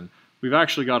 7, we've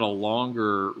actually got a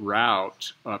longer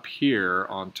route up here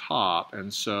on top,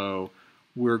 and so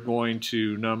we're going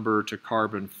to number to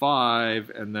carbon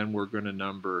 5, and then we're going to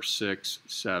number 6,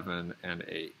 7, and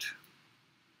 8.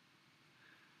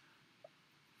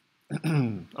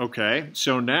 Okay,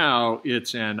 so now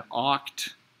it's an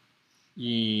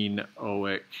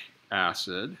octenoic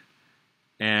acid,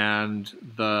 and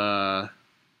the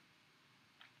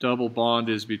double bond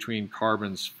is between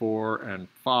carbons 4 and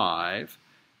 5,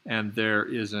 and there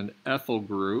is an ethyl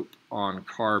group on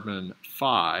carbon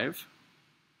 5.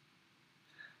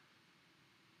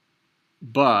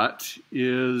 But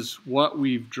is what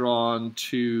we've drawn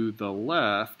to the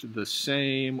left the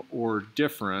same or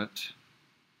different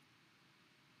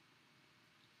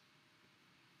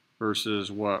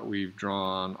versus what we've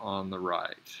drawn on the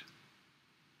right?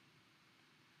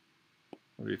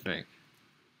 What do you think?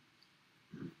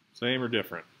 Same or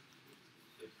different?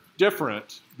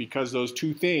 Different, because those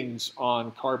two things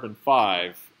on carbon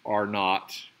 5 are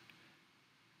not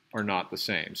the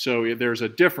same. So there's a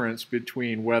difference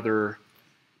between whether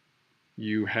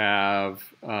you have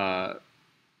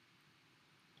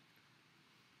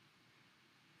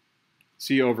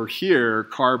see over here,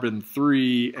 carbon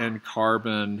 3 and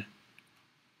carbon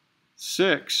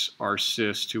 6 are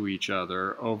cis to each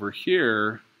other. Over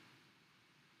here,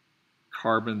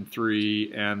 carbon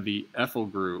 3 and the ethyl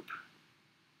group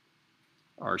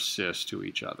are cis to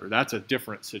each other. That's a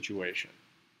different situation.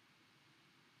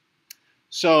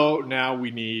 So now we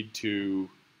need to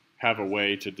have a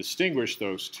way to distinguish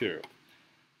those two.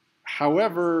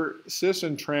 However, cis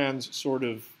and trans sort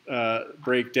of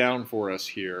break down for us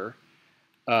here.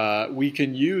 We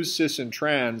can use cis and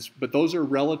trans, but those are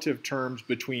relative terms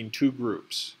between two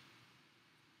groups.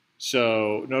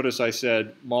 So notice I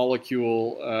said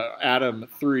molecule atom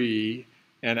 3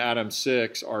 and atom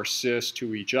 6 are cis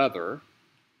to each other,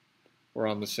 or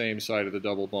on the same side of the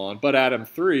double bond, but atom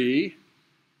 3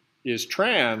 is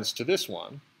trans to this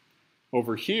one.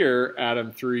 Over here,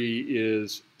 atom 3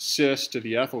 is cis to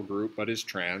the ethyl group, but is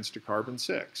trans to carbon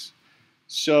 6.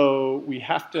 So we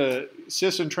have to,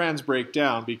 cis and trans break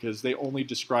down because they only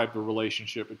describe the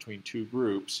relationship between two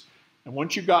groups. And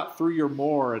once you've got 3 or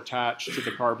more attached to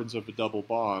the carbons of a double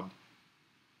bond,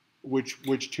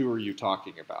 which two are you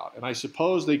talking about? And I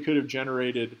suppose they could have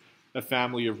generated a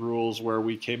family of rules where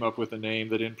we came up with a name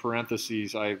that in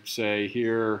parentheses I say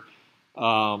here,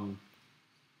 I'm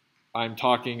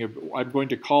going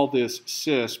to call this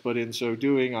cis, but in so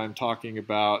doing, I'm talking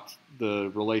about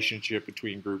the relationship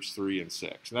between groups 3 and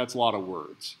 6. And that's a lot of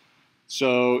words.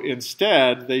 So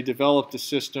instead, they developed a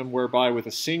system whereby with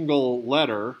a single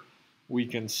letter, we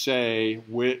can say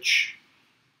which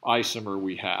isomer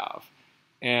we have.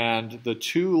 And the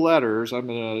two letters, I'm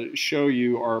going to show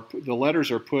you, the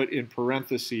letters are put in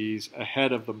parentheses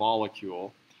ahead of the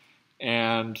molecule.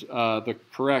 And the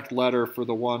correct letter for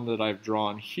the one that I've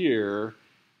drawn here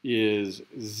is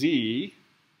Z.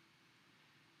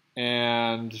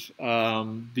 And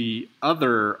the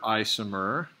other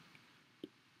isomer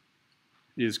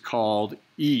is called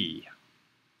E.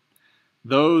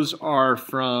 Those are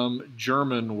from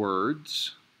German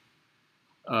words.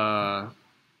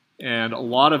 And a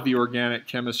lot of the organic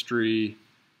chemistry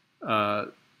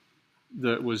that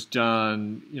was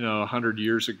done, 100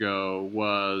 years ago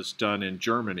was done in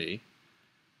Germany.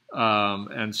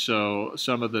 And so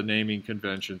some of the naming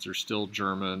conventions are still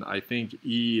German. I think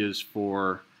E is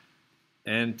for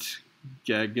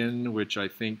entgegen, which I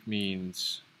think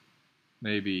means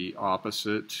maybe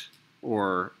opposite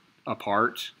or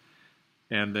apart.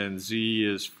 And then Z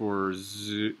is for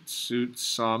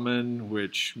zusammen,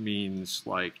 which means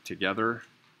like together.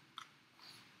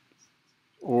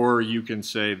 Or you can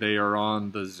say they are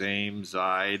on the same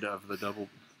side of the double.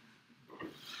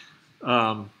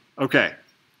 Okay,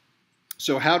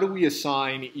 so how do we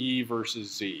assign E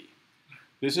versus Z?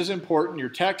 This is important. Your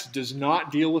text does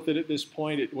not deal with it at this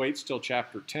point. It waits till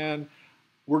chapter 10.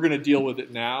 We're going to deal with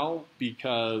it now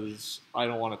because I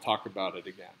don't want to talk about it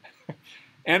again.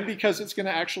 And because it's going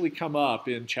to actually come up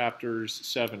in chapters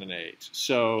 7 and 8.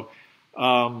 So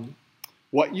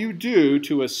what you do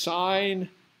to assign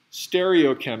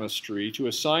stereochemistry, to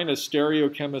assign a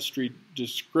stereochemistry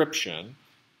description,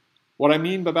 what I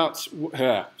mean about,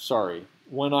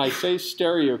 when I say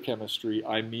stereochemistry,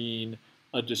 I mean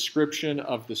a description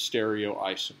of the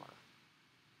stereoisomer.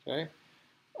 Okay?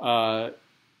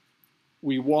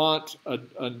 we want a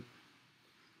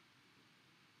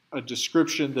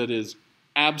description that is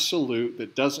absolute,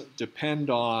 that doesn't depend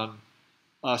on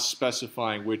us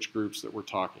specifying which groups that we're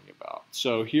talking about.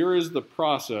 So here is the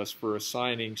process for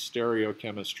assigning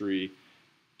stereochemistry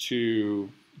to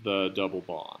the double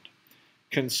bond.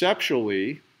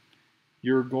 Conceptually,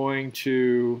 you're going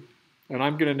to, and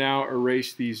I'm going to now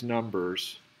erase these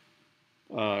numbers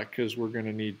because we're going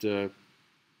to need to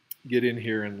get in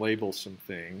here and label some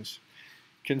things.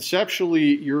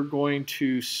 Conceptually, you're going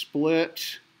to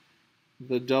split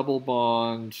the double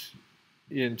bond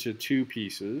into two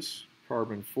pieces,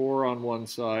 carbon 4 on one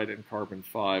side and carbon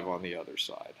 5 on the other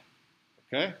side.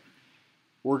 Okay?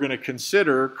 We're going to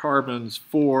consider carbons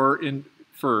 4 in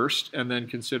first and then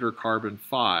consider carbon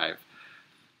 5.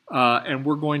 And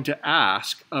we're going to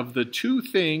ask, of the two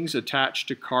things attached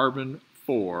to carbon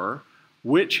 4,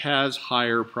 which has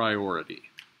higher priority?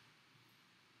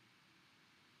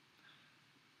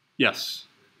 Yes?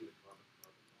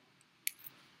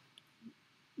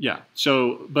 Yeah,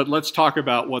 so, but let's talk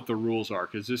about what the rules are,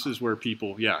 because this is where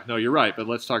people, yeah, no, you're right, but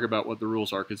let's talk about what the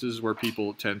rules are, because this is where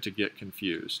people tend to get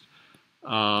confused.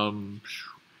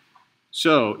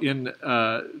 So,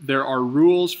 there are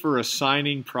rules for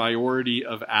assigning priority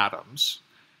of atoms,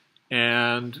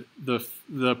 and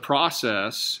the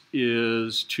process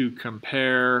is to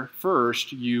compare.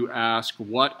 First, you ask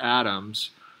what atoms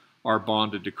are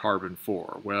bonded to carbon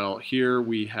 4. Well, here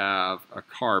we have a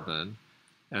carbon,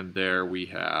 and there we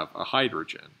have a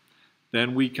hydrogen.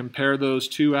 Then we compare those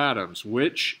two atoms.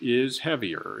 Which is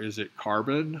heavier? Is it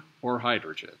carbon or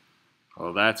hydrogen?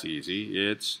 Oh, that's easy.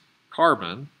 It's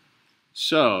carbon.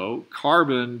 So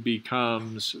carbon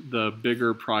becomes the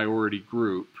bigger priority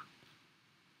group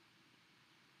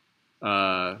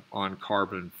on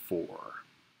carbon 4.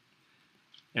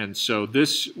 And so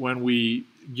this, when we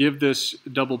give this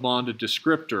double bonded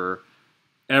descriptor,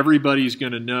 everybody's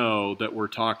going to know that we're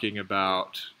talking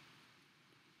about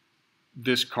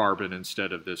this carbon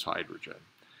instead of this hydrogen.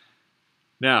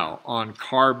 Now, on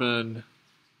carbon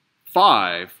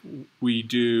 5, we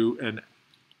do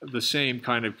the same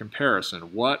kind of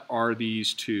comparison. What are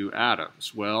these two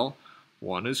atoms? Well,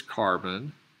 one is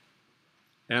carbon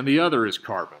and the other is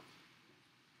carbon.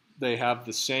 They have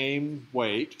the same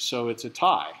weight, so it's a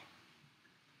tie.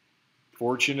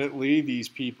 Fortunately, these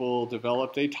people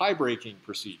developed a tie-breaking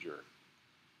procedure.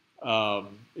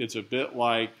 It's a bit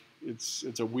like,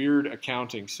 it's a weird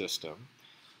accounting system.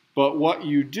 But what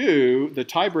you do, the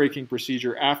tie-breaking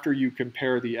procedure, after you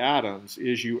compare the atoms,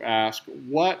 is you ask,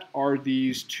 what are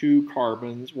these two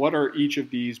carbons, what are each of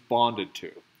these bonded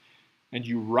to? And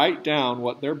you write down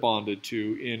what they're bonded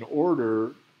to in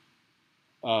order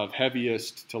of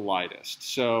heaviest to lightest.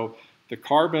 So the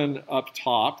carbon up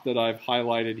top that I've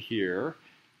highlighted here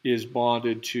is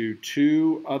bonded to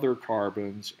 2 other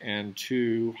carbons and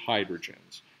 2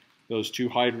 hydrogens. Those 2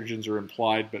 hydrogens are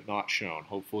implied but not shown.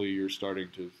 Hopefully you're starting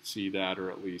to see that,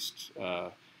 or at least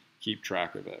keep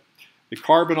track of it. The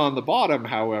carbon on the bottom,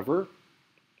 however,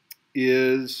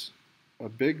 is a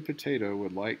big potato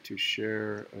would like to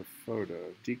share a photo.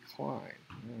 Decline.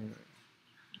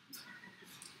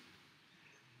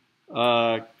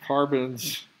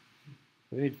 Carbons,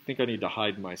 I think I need to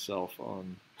hide myself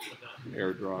on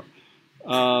AirDrop.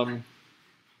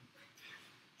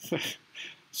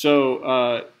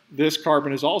 So this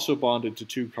carbon is also bonded to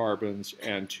 2 carbons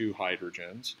and 2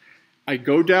 hydrogens. I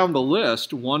go down the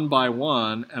list one by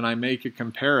one and I make a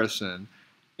comparison,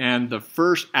 and the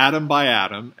first atom by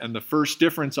atom and the first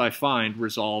difference I find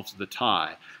resolves the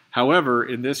tie. However,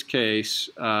 in this case,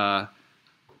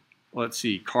 let's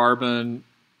see, carbon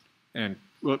and,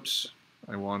 whoops,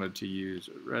 I wanted to use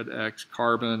red X,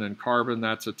 carbon and carbon,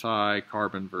 that's a tie.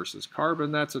 Carbon versus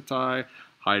carbon, that's a tie.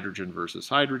 Hydrogen versus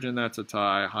hydrogen, that's a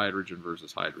tie. Hydrogen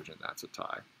versus hydrogen, that's a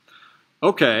tie.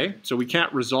 Okay, so we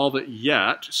can't resolve it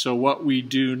yet. So what we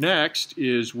do next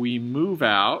is we move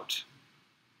out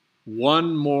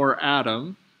one more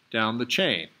atom down the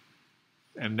chain.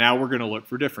 And now we're going to look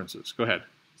for differences. Go ahead.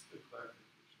 Just a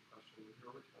clarification question. With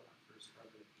your original first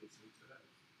carbon adjacent to that,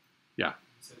 Yeah. you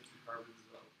said 2 carbons,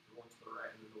 the one to the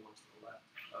right and then the one to the left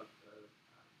of the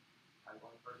high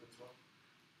bond carbon as well?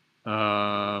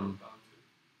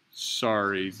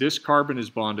 Sorry, this carbon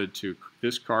is bonded to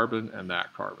this carbon and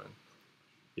that carbon.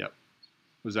 Yep.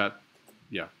 Was that?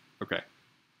 Yeah. Okay.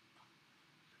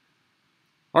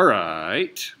 All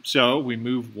right. So we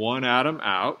move one atom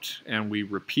out and we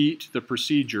repeat the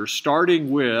procedure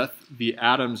starting with the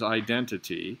atom's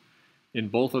identity. In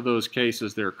both of those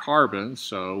cases, they're carbons,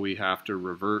 so we have to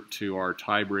revert to our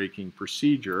tie-breaking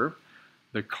procedure.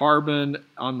 The carbon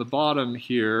on the bottom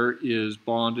here is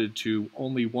bonded to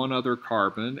only one other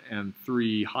carbon and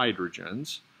 3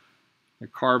 hydrogens. The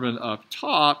carbon up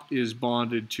top is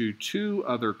bonded to 2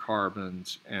 other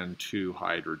carbons and 2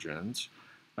 hydrogens.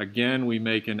 Again, we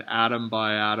make an atom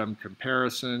by atom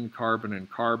comparison, carbon and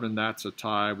carbon, that's a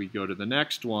tie. We go to the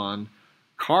next one,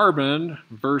 carbon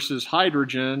versus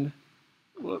hydrogen.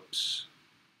 Whoops,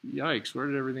 yikes, where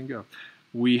did everything go?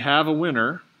 We have a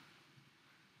winner,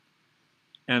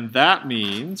 and that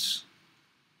means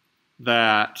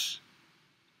that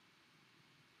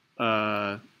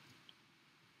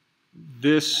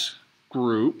this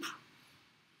group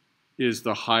is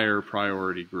the higher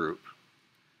priority group.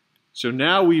 So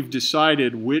now we've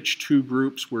decided which 2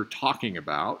 groups we're talking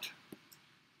about.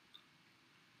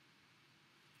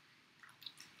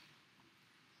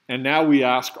 And now we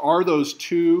ask, are those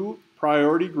 2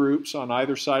 priority groups on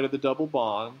either side of the double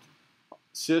bond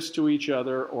cis to each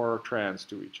other or trans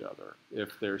to each other?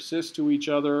 If they're cis to each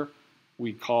other,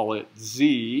 we call it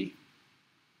Z.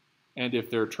 And if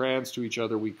they're trans to each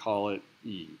other, we call it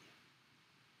E.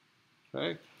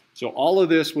 Okay? So all of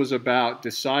this was about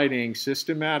deciding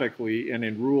systematically and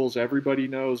in rules everybody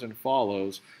knows and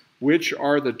follows which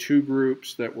are the 2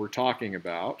 groups that we're talking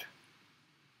about.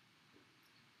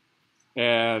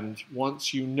 And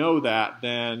once you know that,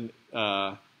 then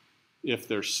if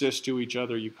they're cis to each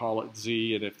other, you call it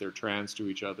Z, and if they're trans to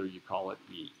each other, you call it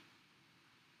E.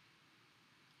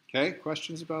 Okay,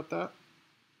 questions about that?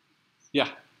 Yeah.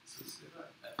 So say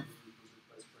that ethyl group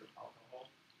was replaced for alcohol,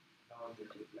 how would they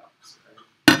do the opposite,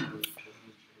 right?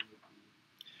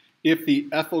 If the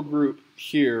ethyl group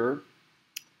here,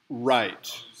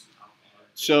 right.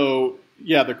 So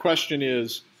yeah, the question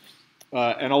is,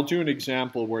 and I'll do an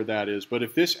example where that is, but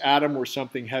if this atom were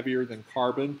something heavier than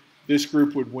carbon, this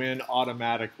group would win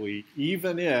automatically,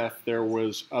 even if there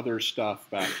was other stuff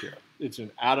back here. It's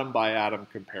an atom by atom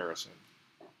comparison.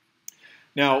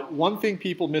 Now, one thing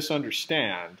people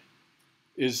misunderstand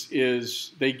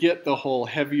is they get the whole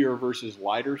heavier versus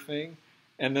lighter thing,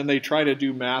 and then they try to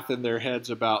do math in their heads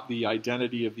about the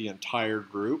identity of the entire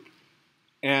group.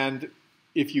 And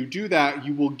if you do that,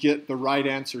 you will get the right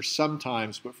answer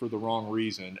sometimes, but for the wrong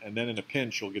reason. And then in a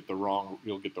pinch, you'll get the wrong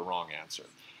answer.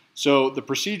 So the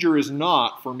procedure is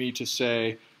not for me to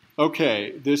say,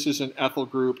 okay, this is an ethyl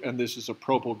group and this is a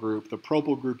propyl group. The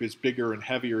propyl group is bigger and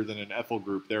heavier than an ethyl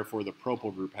group, therefore the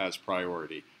propyl group has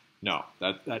priority. No,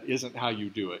 that isn't how you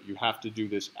do it. You have to do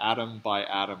this atom by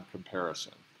atom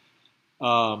comparison.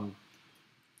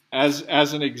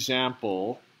 As an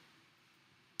example,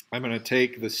 I'm going to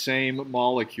take the same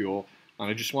molecule, and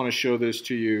I just want to show this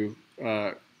to you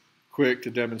quick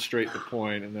to demonstrate the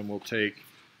point, and then we'll take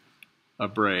a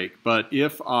break. But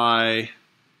if I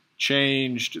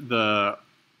changed the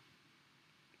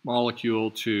molecule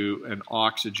to an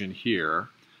oxygen here,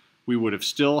 we would have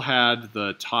still had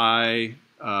the tie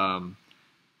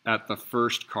at the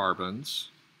first carbons.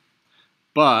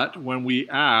 But when we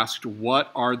asked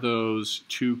what are those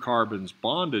 2 carbons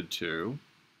bonded to,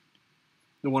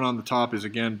 the one on the top is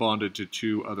again bonded to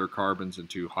 2 other carbons and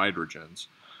 2 hydrogens.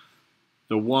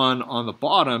 The one on the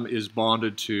bottom is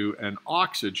bonded to an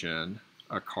oxygen,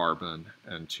 a carbon,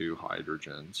 and 2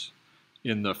 hydrogens.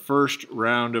 In the first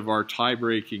round of our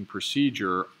tie-breaking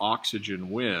procedure,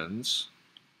 oxygen wins.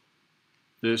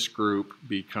 This group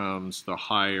becomes the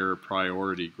higher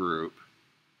priority group,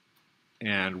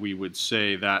 and we would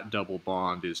say that double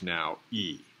bond is now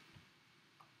E.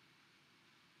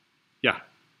 Yeah?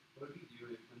 What if you do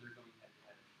it when they're going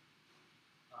head-to-head?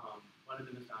 One of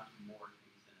them is bound to more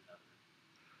things than another.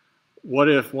 What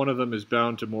if one of them is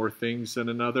bound to more things than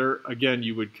another? Again,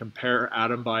 you would compare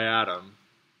atom by atom,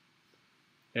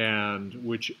 and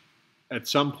which at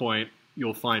some point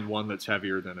you'll find one that's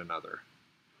heavier than another.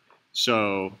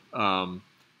 So an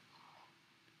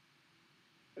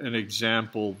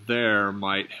example there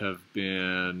might have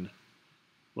been,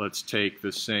 let's take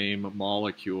the same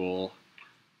molecule,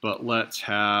 but let's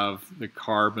have the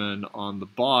carbon on the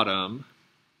bottom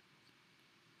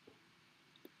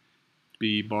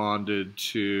be bonded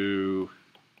to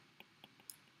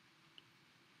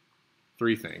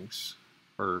 3 things.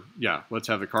 Or yeah, let's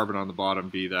have the carbon on the bottom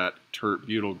be that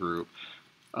tert-butyl group.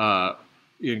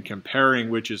 In comparing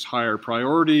which is higher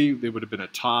priority, they would have been a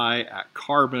tie at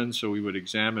carbon, so we would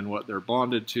examine what they're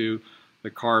bonded to. The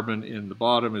carbon in the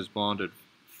bottom is bonded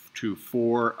to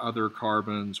 4 other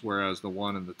carbons, whereas the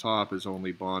one in the top is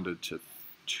only bonded to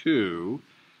 2,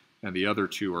 and the other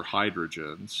 2 are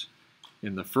hydrogens.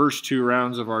 In the first 2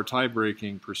 rounds of our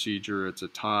tie-breaking procedure, it's a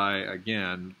tie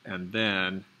again, and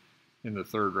then in the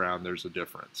 3rd round, there's a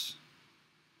difference.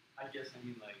 I guess I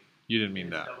mean like... You didn't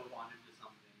mean that. Double bonded to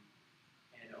something,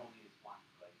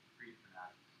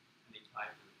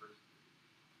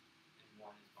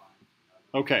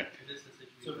 Okay. Is this the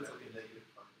situation So where it's it's like a negative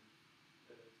carbon?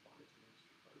 Then it's fine, it's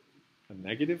an extra carbon. A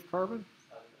negative carbon?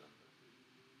 I don't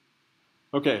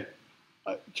know. Okay.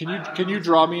 Can you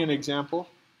draw me an example?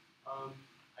 I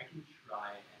can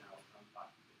try and I'll talk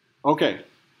to you later. Okay.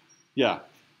 Yeah.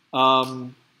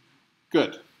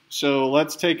 Good. So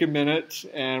let's take a minute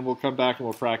and we'll come back and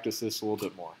we'll practice this a little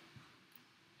bit more.